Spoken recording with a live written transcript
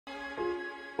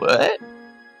What?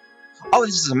 Oh,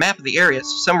 this is a map of the area,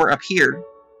 so somewhere up here.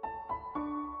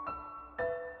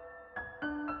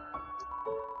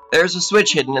 There's a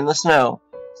switch hidden in the snow.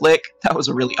 Click. That was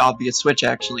a really obvious switch,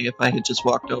 actually, if I had just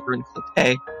walked over and clicked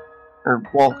A. Or,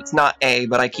 well, it's not A,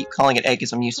 but I keep calling it A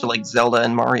because I'm used to, like, Zelda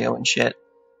and Mario and shit.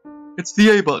 It's the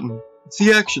A button. It's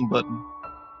the action button.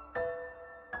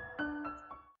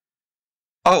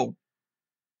 Oh.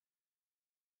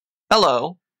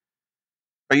 Hello.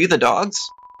 Are you the dogs?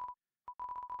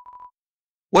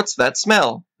 What's that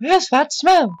smell? Yes, that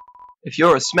smell. If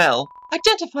you're a smell,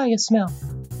 Identify a smell.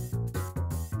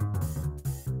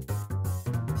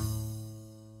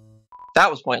 that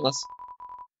was pointless.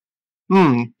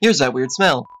 Here's that weird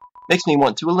smell. Makes me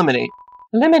want to eliminate.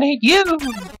 Eliminate you!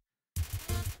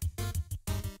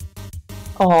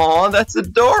 Aw, that's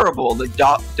adorable. The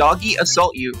doggy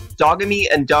assault you. Dogamy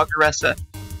and Doggeressa.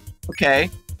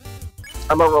 Okay.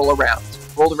 I'm gonna roll around.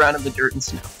 Roll around in the dirt and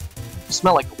snow. You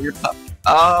smell like a weird puppy.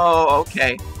 Oh,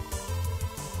 okay.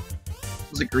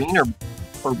 Was it green or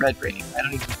red rating? I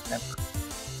don't even remember.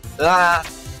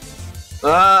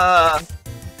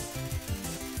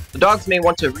 The dogs may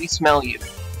want to re-smell you.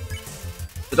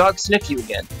 The dogs sniff you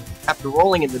again. After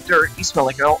rolling in the dirt, you smell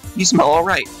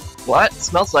alright. What? It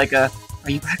smells like a... Are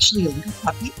you actually a little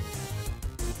puppy?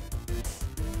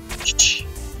 Shh.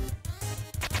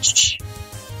 Shh.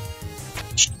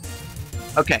 Shh.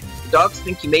 Okay, the dogs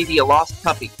think you may be a lost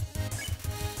puppy.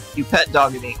 You pet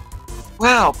Dogamy.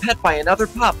 Wow, pet by another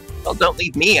pup. Well, don't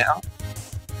leave me out.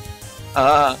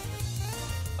 The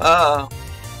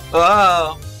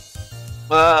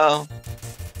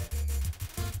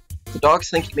dogs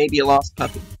think you may be a lost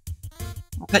puppy.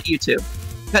 I'll pet you too.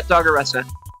 Pet Doggeressa.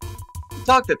 A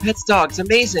dog that pets dogs,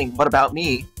 amazing! What about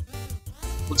me?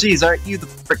 Well, geez, aren't you the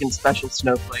frickin' special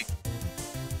snowflake?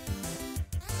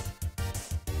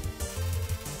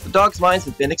 The dogs' minds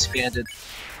have been expanded.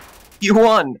 You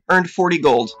won! Earned 40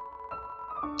 gold.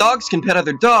 Dogs can pet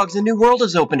other dogs, a new world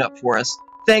has opened up for us.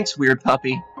 Thanks, weird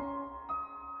puppy.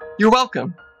 You're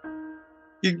welcome.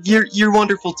 You're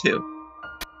wonderful too.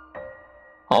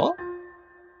 Huh?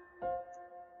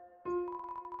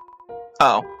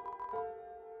 Oh.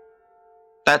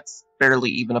 That's barely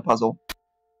even a puzzle.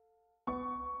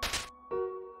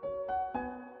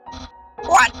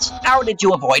 What? How did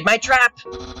you avoid my trap?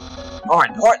 More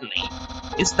importantly,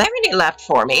 is there any left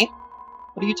for me?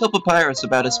 What do you tell Papyrus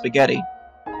about his spaghetti?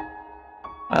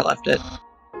 I left it.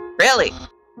 Really?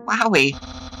 Wowie.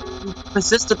 You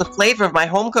resisted the flavor of my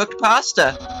home-cooked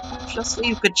pasta. Just so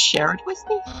you could share it with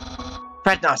me?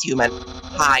 Fret not, human.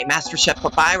 I, Master Chef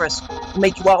Papyrus, will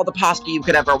make you all the pasta you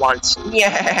could ever want.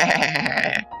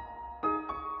 Yeah.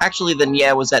 Actually, the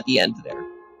yeah was at the end there.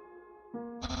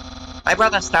 My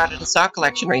brother started a sock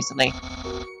collection recently.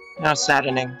 How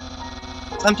saddening.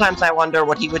 Sometimes I wonder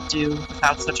what he would do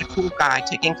without such a cool guy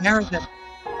taking care of him.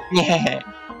 Yeah.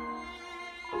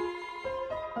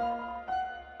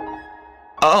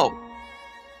 Oh.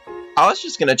 I was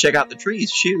just gonna check out the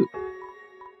trees, shoot.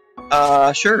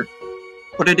 Sure.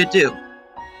 What did it do?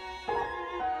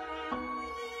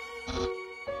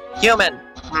 Human!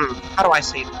 How do I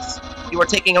say this? You were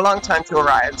taking a long time to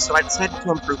arrive, so I decided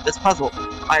to improve this puzzle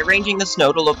by arranging the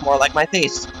snow to look more like my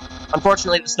face.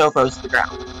 Unfortunately, the snow froze to the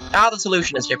ground. Now the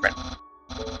solution is different.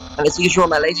 And as usual,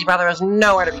 my lazy brother is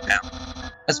nowhere to be found.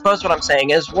 I suppose what I'm saying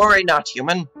is, worry not,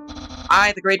 human.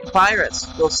 I, the great Papyrus,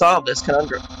 will solve this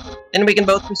conundrum. Then we can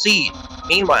both proceed.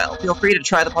 Meanwhile, feel free to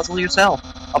try the puzzle yourself.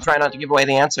 I'll try not to give away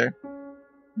the answer.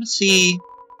 Let's see.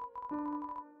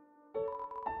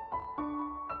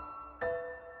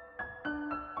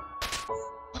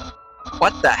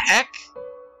 What the heck?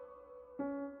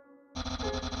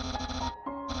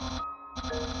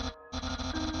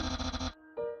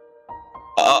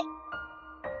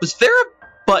 Was there a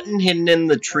button hidden in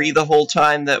the tree the whole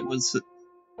time that was...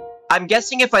 I'm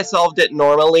guessing if I solved it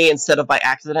normally instead of by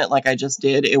accident like I just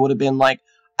did, it would have been like,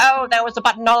 oh, there was a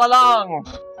button all along!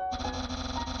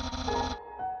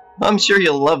 I'm sure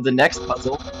you'll love the next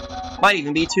puzzle. Might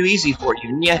even be too easy for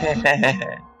you.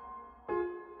 Yeah.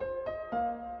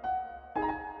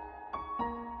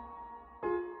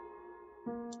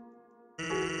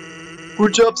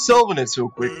 Good job solving it so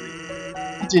quickly.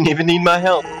 You didn't even need my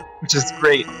help, which is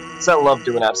great, because I love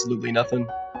doing absolutely nothing.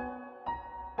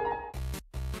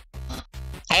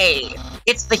 Hey,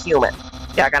 it's the human.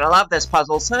 You're gonna love this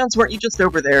puzzle. Sans, weren't you just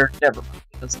over there? Never mind,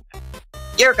 it doesn't matter.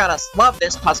 You're gonna love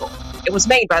this puzzle. It was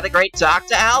made by the great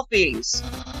Dr. Alphys.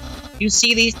 You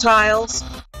see these tiles?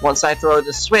 Once I throw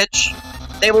the switch,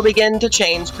 they will begin to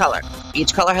change color.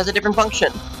 Each color has a different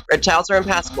function. Red tiles are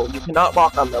impassable. You cannot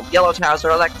walk on them. Yellow tiles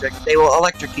are electric. They will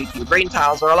electrocute you. Green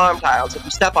tiles are alarm tiles. If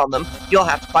you step on them, you'll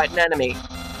have to fight an enemy.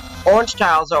 Orange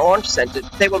tiles are orange-scented.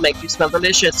 They will make you smell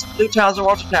delicious. Blue tiles are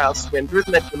water tiles. Swim through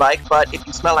them if you like, but if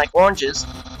you smell like oranges,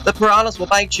 the piranhas will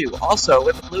bite you. Also,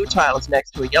 if a blue tile is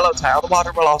next to a yellow tile, the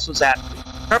water will also zap you.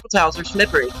 Purple tiles are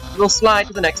slippery. You will slide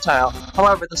to the next tile.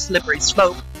 However, the slippery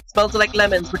slope smells like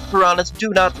lemons, which piranhas do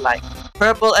not like.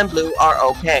 Purple and blue are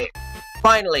okay.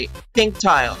 Finally, pink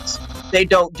tiles. They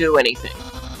don't do anything.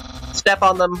 Step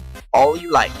on them all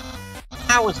you like.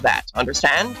 How is that?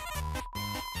 Understand?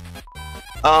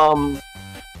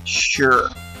 Sure.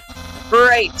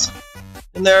 Great!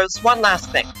 And there's one last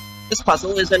thing. This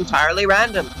puzzle is entirely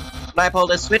random. When I pull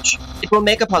this switch, it will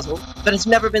make a puzzle that has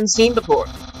never been seen before.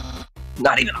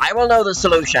 Not even I will know the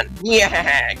solution.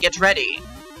 Yeah, get ready.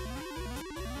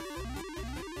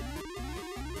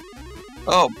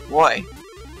 Oh boy.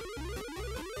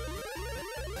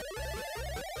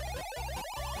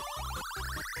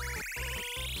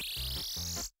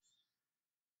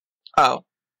 Oh.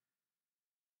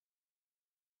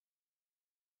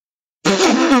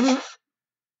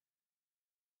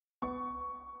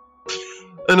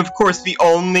 And of course, the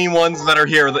only ones that are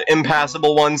here are the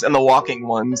impassable ones and the walking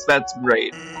ones. That's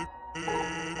great.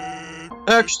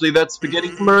 Actually, that spaghetti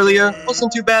from earlier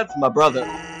wasn't too bad for my brother.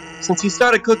 Since he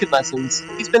started cooking lessons,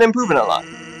 he's been improving a lot.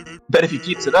 Bet if he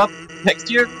keeps it up, next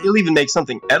year he'll even make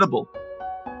something edible.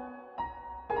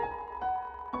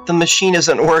 The machine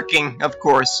isn't working, of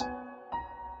course.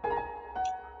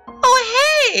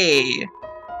 Oh, hey!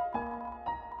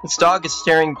 This dog is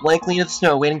staring blankly into the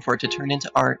snow, waiting for it to turn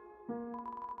into art.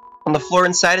 On the floor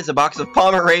inside is a box of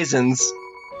Palmer raisins.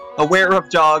 Aware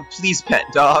of dog, please pet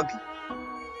dog.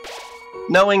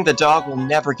 Knowing the dog will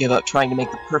never give up trying to make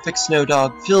the perfect snow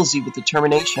dog fills you with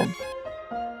determination.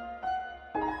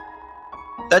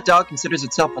 That dog considers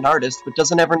itself an artist, but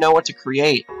doesn't ever know what to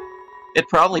create. It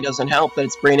probably doesn't help that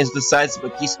its brain is the size of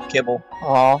a piece of kibble.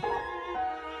 Aww.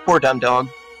 Poor dumb dog.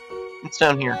 What's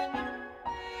down here?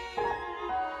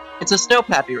 It's a snow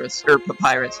papyrus, or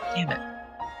papyrus. Damn it.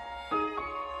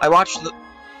 I watched the...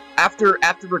 After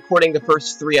recording the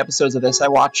first 3 episodes of this, I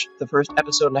watched the first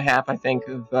episode and a half, I think,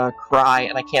 of Cry,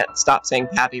 and I can't stop saying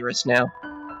papyrus now.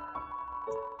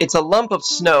 It's a lump of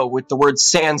snow with the word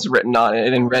sans written on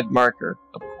it in red marker,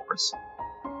 of course.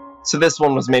 So this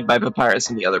one was made by Papyrus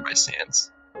and the other by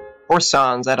Sans. Or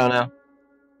Sans, I don't know.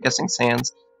 I'm guessing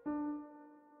Sans.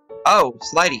 Oh,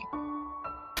 slidey.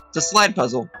 It's a slide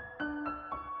puzzle.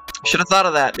 Should have thought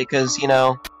of that because, you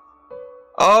know...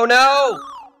 Oh no!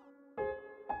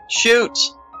 Shoot!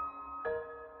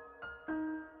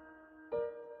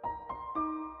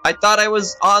 I thought I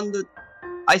was on the...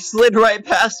 I slid right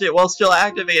past it while still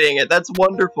activating it. That's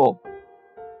wonderful.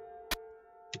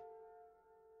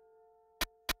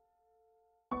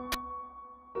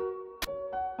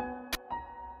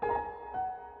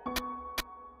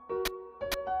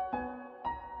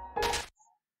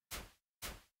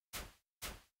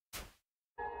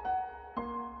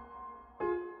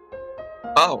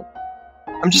 Oh.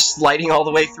 I'm just sliding all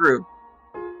the way through.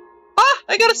 Ah!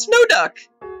 I got a snow duck!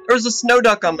 There was a snow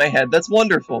duck on my head. That's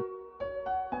wonderful.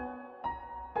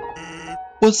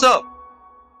 What's up?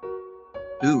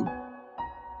 Ooh.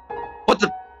 What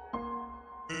the...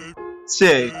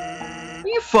 Say, are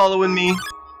you following me?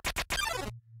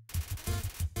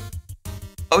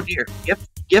 Oh dear.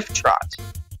 Gift trot.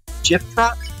 Gift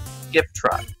trot? Gift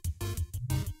trot.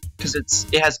 Because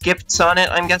it has gifts on it,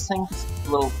 I'm guessing. A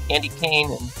little candy cane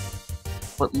and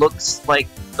what looks like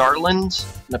garland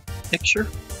in a picture.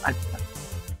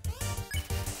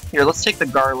 Here, let's take the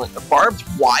garland. A barbed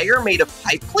wire made of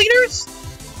pipe cleaners?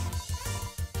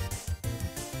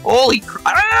 Holy crap!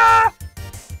 Ah!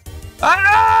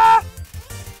 Ah!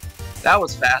 That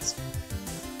was fast.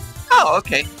 Oh,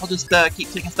 okay. I'll just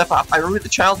keep taking stuff off. I removed the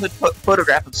childhood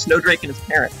photograph of Snowdrake and his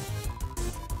parent.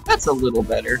 That's a little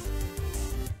better.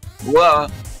 Whoa!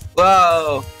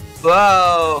 Whoa!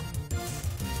 Whoa!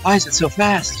 Why is it so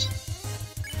fast?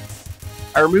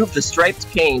 I removed the striped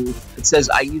cane that says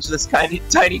I use this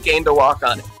tiny cane to walk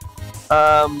on it.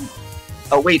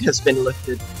 A weight has been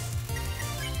lifted.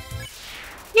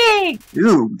 Yay!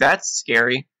 Ooh, that's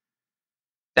scary.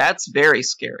 That's very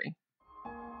scary.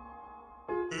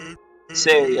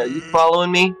 Say, are you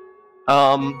following me?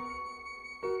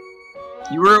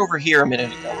 You were over here a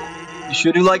minute ago. You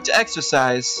sure do like to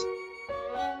exercise.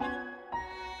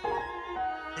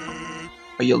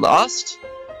 Are you lost?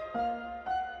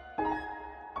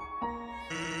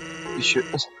 You sure?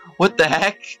 What the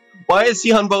heck? Why is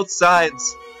he on both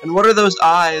sides? And what are those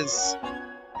eyes?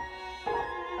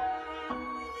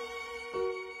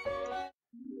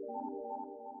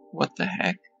 What the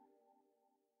heck?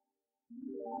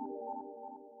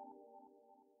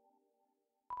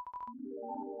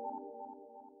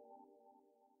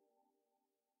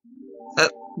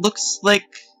 That looks like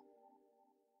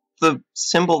the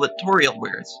symbol that Toriel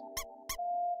wears.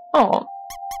 Oh.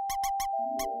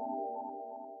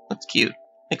 That's cute.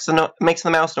 Makes the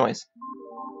mouse noise.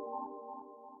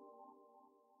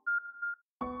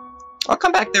 I'll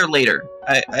come back there later.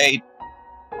 I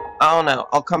don't know.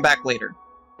 I'll come back later.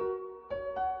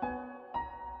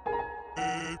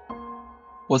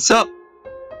 What's up?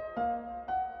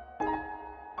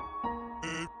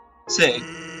 Say,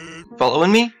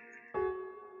 following me?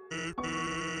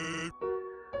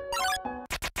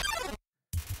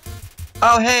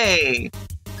 Oh, hey!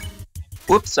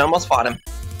 Whoops, I almost fought him.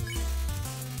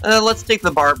 Let's take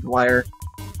the barbed wire.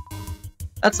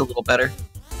 That's a little better.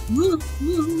 I'll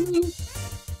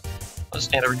just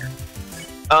stand over here.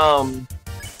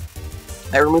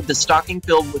 I removed the stocking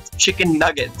filled with chicken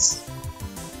nuggets.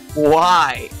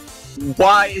 Why?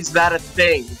 Why is that a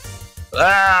thing?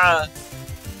 Ah!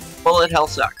 Bullet hell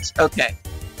sucks. Okay.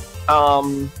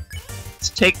 Let's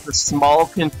take the small,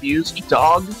 confused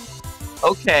dog.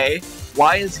 Okay.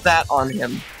 Why is that on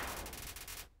him?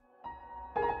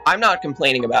 I'm not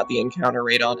complaining about the encounter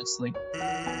rate, honestly.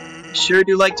 I sure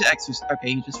do like to exercise.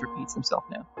 Okay, he just repeats himself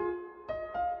now.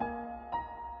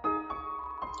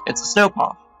 It's a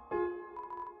Snowpaw.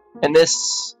 And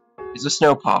this is a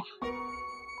Snowpaw.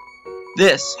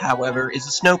 This, however, is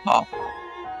a Snowpaw.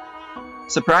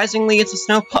 Surprisingly, it's a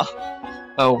Snowpaw.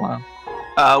 Oh, wow.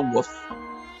 Woof.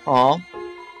 Aw.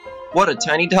 What a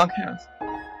tiny doghouse.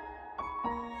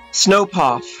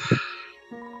 Snowpaw.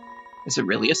 Is it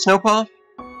really a Snowpaw?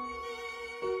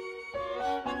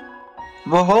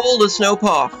 Behold a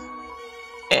Snowpaw!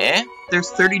 Eh?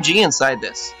 There's 30G inside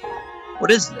this.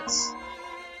 What is this?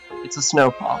 It's a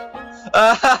Snowpaw.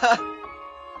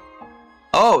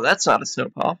 Oh, that's not a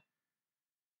Snowpaw.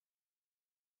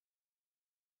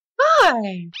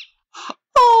 Hi!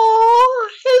 Oh,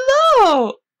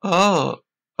 hello!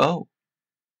 Oh.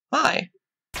 Hi.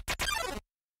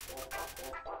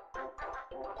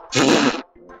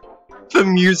 The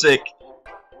music.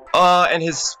 And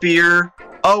his spear.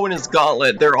 Oh, and his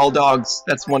gauntlet. They're all dogs.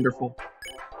 That's wonderful.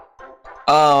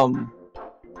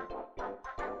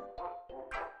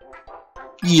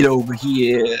 Get over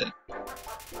here.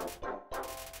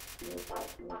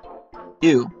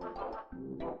 Ew.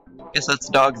 Guess that's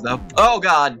dogs, though. Oh,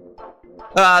 God.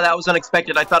 That was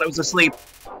unexpected. I thought it was asleep.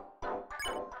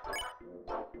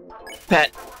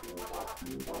 Pet.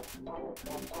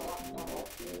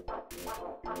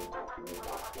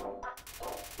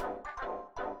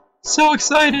 So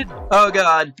excited! Oh,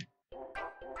 God.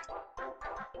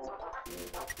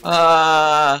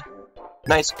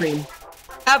 Nice cream.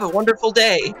 Have a wonderful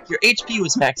day. Your HP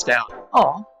was maxed out.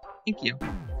 Aw, thank you.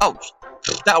 Oh,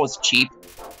 that was cheap.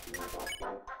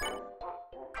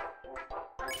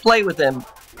 Play with him.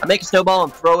 I make a snowball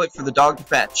and throw it for the dog to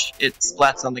fetch. It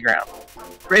splats on the ground.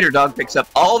 Greater Dog picks up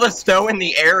all the snow in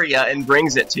the area and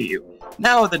brings it to you.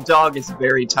 Now the dog is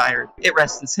very tired. It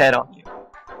rests its head on you.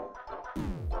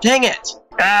 Dang it!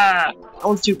 Ah! That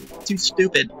one's too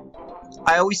stupid.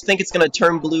 I always think it's gonna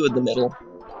turn blue in the middle.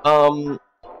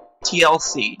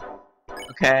 TLC.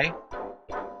 Okay?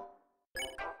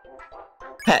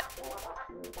 Pet.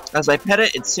 As I pet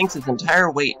it, it sinks its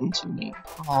entire weight into me.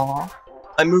 Aww.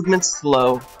 My movement's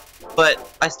slow, but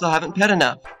I still haven't pet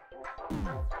enough.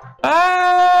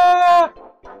 Ah!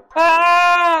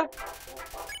 Ah!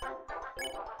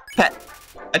 Pet.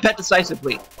 I pet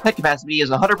decisively. Pet capacity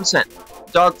is 100%.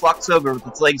 The dog flocks over with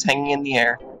its legs hanging in the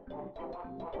air.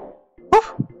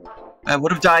 Whew. I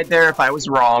would have died there if I was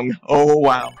wrong. Oh,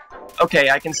 wow. Okay,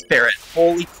 I can spare it.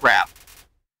 Holy crap.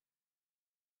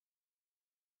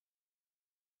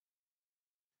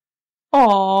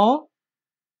 Aww.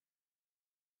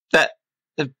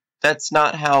 That's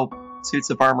not how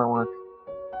suits of armor work.